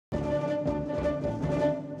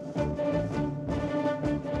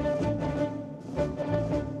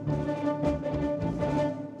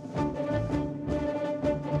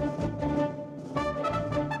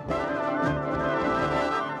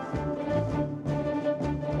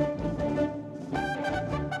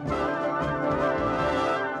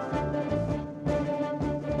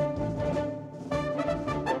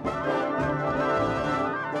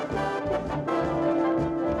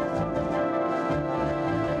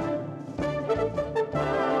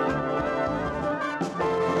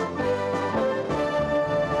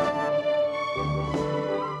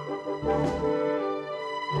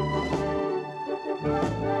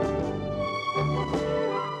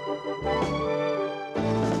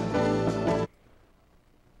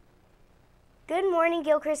morning,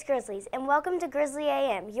 Gilchrist Grizzlies, and welcome to Grizzly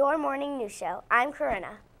AM, your morning news show. I'm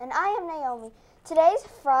Corinna. And I am Naomi. Today's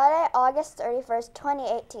Friday, August 31st,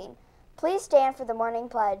 2018. Please stand for the morning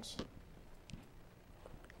pledge.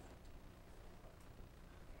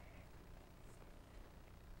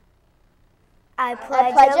 I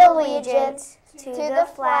pledge allegiance to the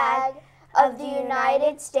flag of the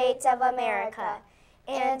United States of America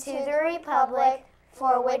and to the republic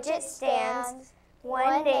for which it stands,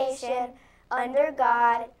 one nation, under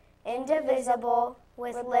God, indivisible,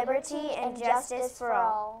 with liberty and justice for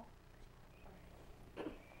all.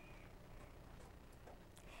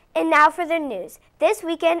 And now for the news. This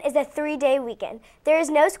weekend is a 3-day weekend. There is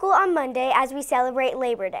no school on Monday as we celebrate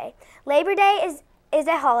Labor Day. Labor Day is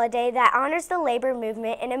a holiday that honors the labor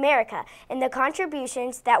movement in America and the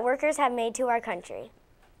contributions that workers have made to our country.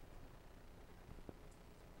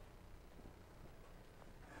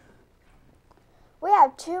 We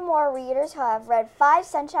have 2 more readers who have read 5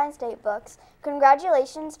 Sunshine State books.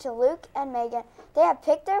 Congratulations to Luke and Megan. They have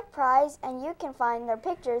picked their prize, and you can find their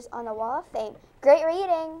pictures on the Wall of Fame. Great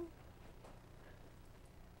reading!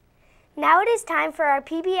 Now it is time for our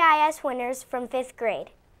PBIS winners from 5th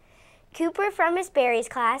grade. Cooper from Miss Berry's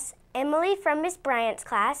class, Emily from Miss Bryant's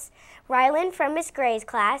class, Rylan from Miss Gray's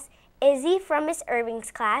class, Izzy from Miss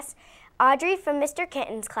Irving's class, Audrey from Mr.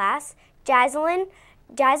 Kenton's class, Jaslyn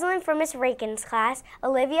from Miss Rakin's class,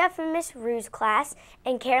 Olivia from Miss Rue's class,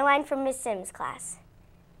 and Caroline from Miss Sims' class.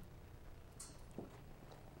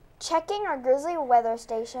 Checking our Grizzly weather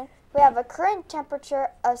station, we have a current temperature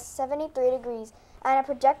of 73 degrees and a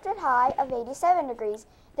projected high of 87 degrees.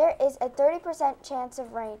 There is a 30% chance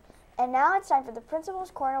of rain. And now it's time for the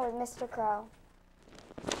Principal's Corner with Mr. Crow.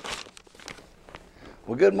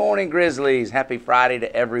 Well, good morning, Grizzlies. Happy Friday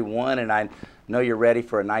to everyone, and I know you're ready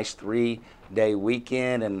for a nice 3-day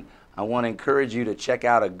weekend, and I want to encourage you to check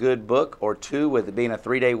out a good book or 2. With it being a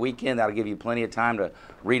 3-day weekend, that'll give you plenty of time to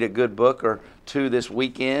read a good book or 2 this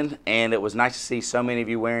weekend. And it was nice to see so many of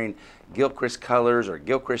you wearing Gilchrist colors or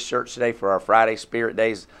Gilchrist shirts today for our Friday Spirit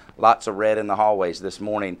Days. Lots of red in the hallways this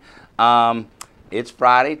morning. It's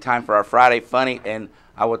Friday, time for our Friday Funny, and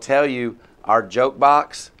I will tell you, our joke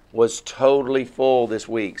box was totally full this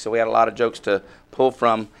week, so we had a lot of jokes to pull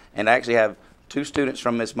from, and I actually have 2 students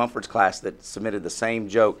from Miss Mumford's class that submitted the same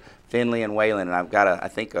joke, Finley and Waylon, and I've got, I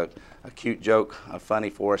think, a cute joke, funny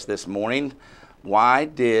for us this morning. Why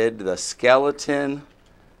did the skeleton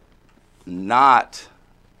not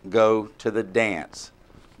go to the dance?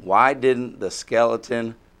 Why didn't the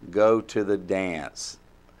skeleton go to the dance?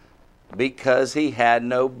 Because he had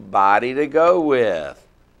nobody to go with.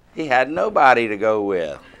 He had nobody to go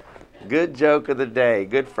with. Good joke of the day.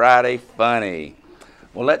 Good Friday funny.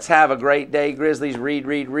 Well, let's have a great day, Grizzlies. Read,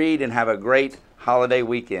 read, read, and have a great holiday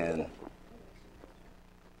weekend.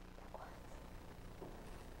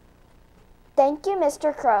 Thank you,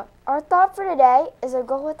 Mr. Crow. Our thought for today is a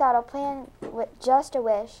goal without a plan with just a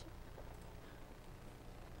wish.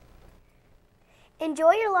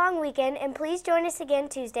 Enjoy your long weekend, and please join us again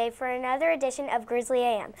Tuesday for another edition of Grizzly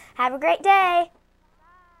AM. Have a great day!